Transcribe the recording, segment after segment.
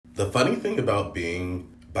The funny thing about being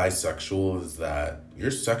bisexual is that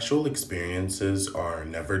your sexual experiences are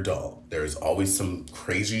never dull. There's always some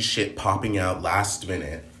crazy shit popping out last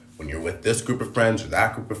minute when you're with this group of friends or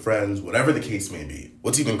that group of friends, whatever the case may be.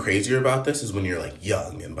 What's even crazier about this is when you're like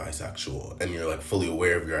young and bisexual and you're like fully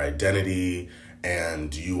aware of your identity,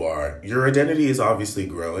 and your identity is obviously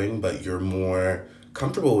growing, but you're more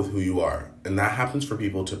comfortable with who you are. And that happens for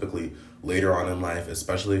people typically later on in life,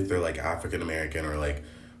 especially if they're like African American or like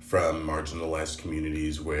from marginalized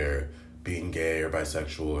communities where being gay or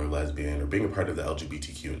bisexual or lesbian or being a part of the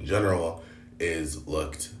LGBTQ in general is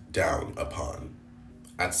looked down upon.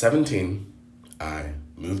 At 17, I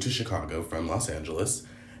moved to Chicago from Los Angeles,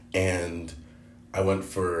 and I went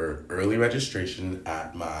for early registration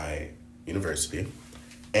at my university,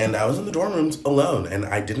 and I was in the dorm rooms alone, and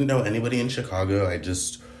I didn't know anybody in Chicago. I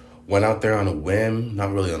just went out there on a whim.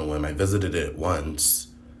 Not really on a whim. I visited it once,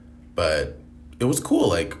 but it was cool.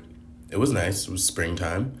 Like, it was nice. It was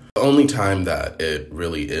springtime. The only time that it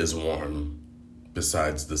really is warm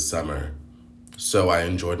besides the summer. So I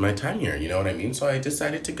enjoyed my time here, you know what I mean? So I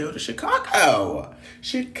decided to go to Chicago.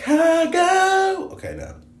 Okay,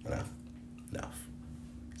 no, enough.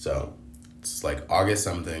 So it's like August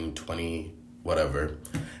something, 20, whatever.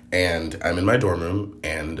 And I'm in my dorm room,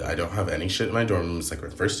 and I don't have any shit in my dorm room. It's like my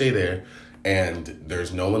first day there, and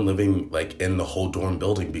there's no one living like in the whole dorm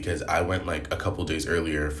building because I went like a couple days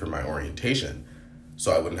earlier for my orientation.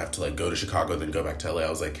 So I wouldn't have to like go to Chicago, then go back to LA. I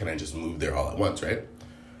was like, can I just move there all at once, right?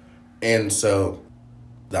 And so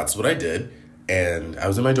that's what I did. And I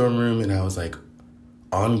was in my dorm room, and I was like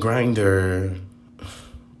on Grindr.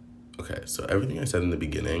 Okay, so everything I said in the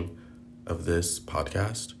beginning of this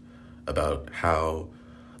podcast about how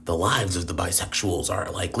the lives of the bisexuals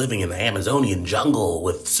are like living in the Amazonian jungle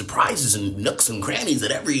with surprises and nooks and crannies at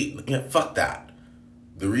every... Yeah, fuck that.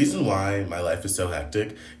 The reason why my life is so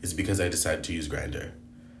hectic is because I decided to use Grindr.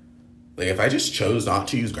 Like, if I just chose not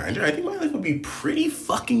to use Grindr, I think my life would be pretty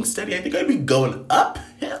fucking steady. I think I'd be going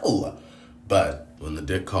uphill. But when the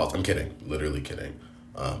dick calls... I'm kidding. Literally kidding.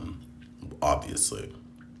 Obviously.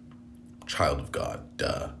 Child of God.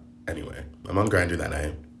 Duh. Anyway, I'm on Grindr that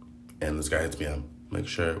night, and this guy hits me up. I'm like,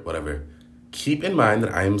 sure, whatever. Keep in mind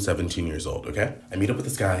that I am 17 years old, okay? I meet up with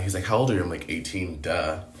this guy. He's like, how old are you? I'm like, 18,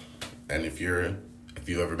 duh. And if you've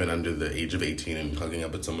ever been under the age of 18 and hooking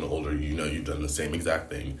up with someone older, you know you've done the same exact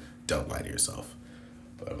thing. Don't lie to yourself.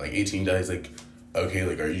 But I'm like, 18, duh. He's like, okay,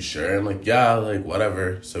 like, are you sure? I'm like, yeah, like,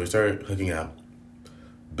 whatever. So we started hooking up.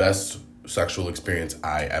 Best sexual experience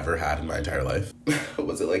I ever had in my entire life.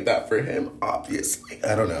 Was it like that for him? Obviously.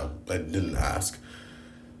 I don't know. I didn't ask.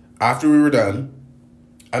 After we were done,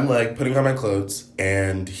 I'm like putting on my clothes,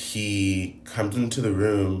 and he comes into the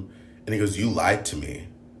room and he goes, you lied to me.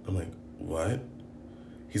 I'm like, what?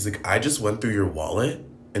 He's like, I just went through your wallet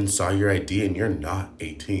and saw your ID and you're not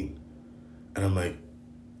 18. And I'm like,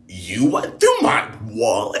 you went through my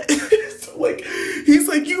wallet? So like, he's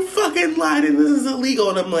like, you fucking lied and this is illegal.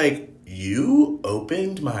 And I'm like, you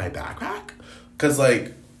opened my backpack? Because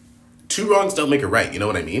like, two wrongs don't make it right. You know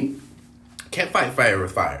what I mean? Can't fight fire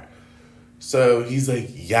with fire. So he's like,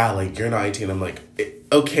 yeah, like, you're not 18. I'm like,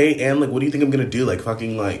 okay, and, like, what do you think I'm gonna do? Like,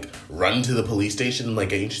 fucking, like, run to the police station and, like,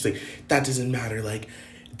 get you? She's like, that doesn't matter. Like,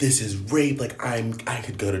 this is rape. Like, I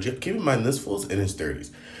could go to jail. Keep in mind, this fool's in his 30s.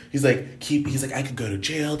 He's like, I could go to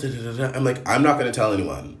jail. Da, da, da, da. I'm like, I'm not gonna tell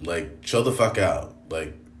anyone. Like, chill the fuck out.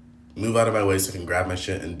 Like, move out of my way so I can grab my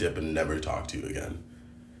shit and dip and never talk to you again.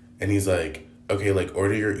 And he's like, okay, like,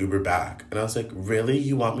 order your Uber back. And I was like, really?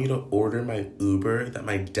 You want me to order my Uber that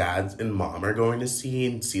my dad and mom are going to see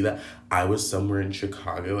and see that I was somewhere in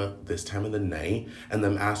Chicago at this time of the night and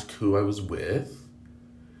then ask who I was with?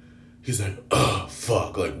 He's like, oh,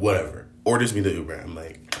 fuck, like, whatever. Orders me the Uber. I'm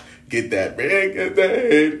like, get that man, get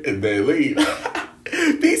that, and then leave.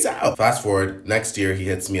 Peace out. Fast forward, next year, he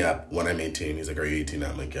hits me up when I'm 18. He's like, are you 18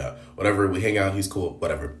 now? I'm like, yeah, whatever. We hang out. He's cool,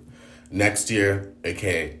 whatever. Next year,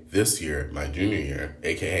 aka this year, my junior year,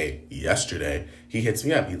 aka yesterday, he hits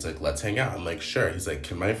me up. He's like, let's hang out. I'm like, sure. He's like,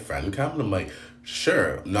 can my friend come? And I'm like,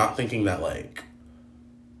 sure. Not thinking that, like,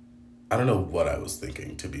 I don't know what I was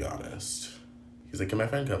thinking, to be honest. He's like, can my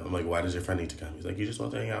friend come? I'm like, why does your friend need to come? He's like, he just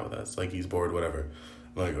wants to hang out with us. Like, he's bored, whatever.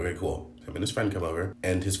 I'm like, okay, cool. Him and his friend come over,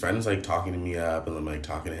 and his friend's, like, talking to me up, and I'm, like,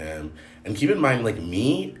 talking to him. And keep in mind, like,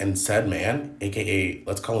 me and said man, aka,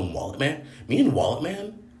 let's call him Wallet Man, me and Wallet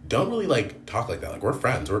Man don't really, like, talk like that. Like, we're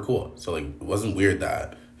friends. We're cool. So, like, it wasn't weird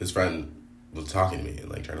that his friend was talking to me and,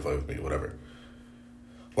 like, trying to flirt with me, whatever.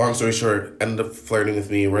 Long story short, ended up flirting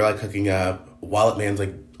with me. We're, like, hooking up. Wallet Man's,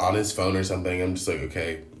 like, on his phone or something. I'm just like,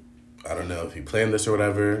 okay, I don't know if he planned this or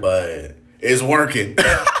whatever, but it's working.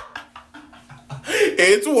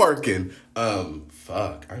 It's working.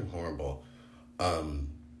 Fuck, I'm horrible.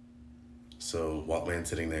 So Wallet Man's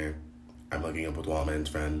sitting there. I'm looking up with Wallet Man's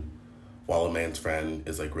friend. Wallet Man's friend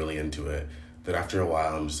is like really into it. Then after a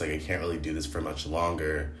while, I'm just like, I can't really do this for much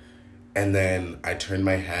longer. And then I turn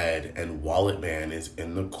my head and Wallet Man is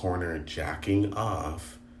in the corner jacking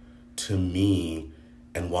off to me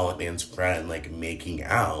and Wallet Man's friend, like, making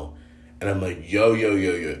out. And I'm like, yo, yo,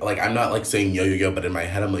 yo, yo. Like, I'm not, like, saying yo, yo, yo, but in my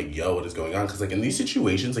head, I'm like, yo, what is going on? Because, like, in these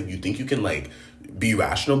situations, like, you think you can, like, be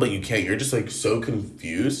rational, but you can't. You're just, like, so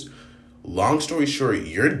confused. Long story short,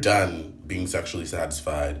 you're done being sexually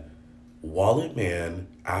satisfied. Wallet Man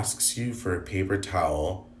asks you for a paper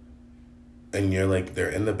towel, and you're, like,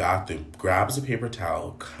 they're in the bathroom, grabs a paper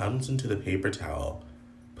towel, comes into the paper towel,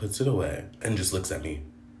 puts it away, and just looks at me.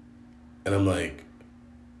 And I'm like,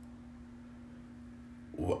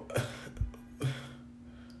 what?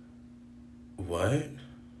 What?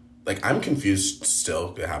 Like, I'm confused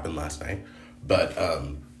still. It happened last night. But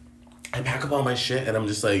I pack up all my shit and I'm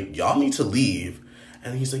just like, y'all need to leave.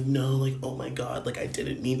 And he's like, no, like, oh my God, like, I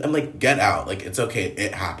didn't mean. I'm like, get out. Like, it's okay.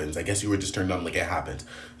 It happens. I guess you were just turned on. Like, it happens.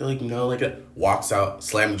 They're like, no, like, it walks out,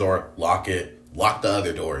 slam the door, lock it, lock the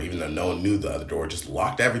other door, even though no one knew the other door, just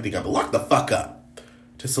locked everything up. Lock the fuck up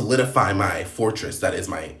to solidify my fortress that is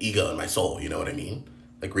my ego and my soul. You know what I mean?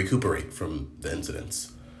 Like, recuperate from the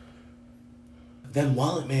incidents. Then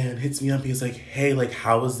Wallet Man hits me up. He's like, hey, like,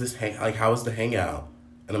 how was the hangout?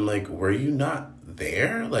 And I'm like, were you not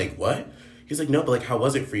there? Like, what? He's like, no, but, like, how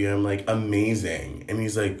was it for you? I'm like, amazing. And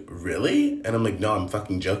he's like, really? And I'm like, no, I'm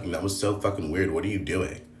fucking joking. That was so fucking weird. What are you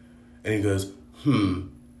doing? And he goes,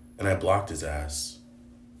 And I blocked his ass.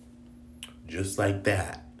 Just like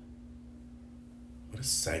that. What a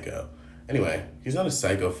psycho. Anyway, he's not a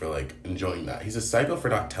psycho for, like, enjoying that. He's a psycho for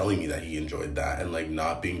not telling me that he enjoyed that and, like,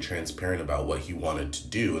 not being transparent about what he wanted to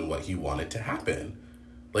do and what he wanted to happen.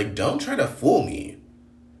 Like, don't try to fool me.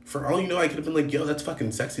 For all you know, I could have been like, yo, that's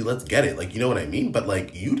fucking sexy, let's get it. Like, you know what I mean? But,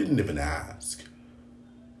 like, you didn't even ask.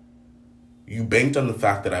 You banked on the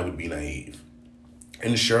fact that I would be naive.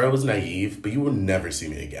 And sure, I was naive, but you will never see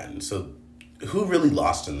me again. So, who really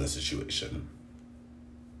lost in this situation?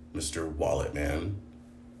 Mr. Wallet Man.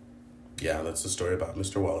 Yeah, that's the story about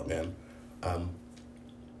Mr. Wallet Man.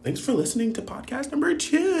 Thanks for listening to podcast number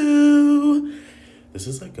 2. This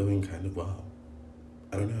is, like, going kind of well.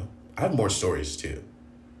 I don't know. I have more stories, too,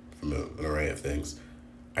 from an array of things.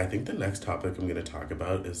 I think the next topic I'm going to talk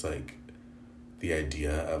about is, like, the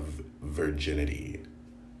idea of virginity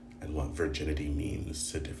and what virginity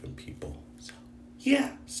means to different people. So,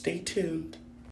 yeah, stay tuned.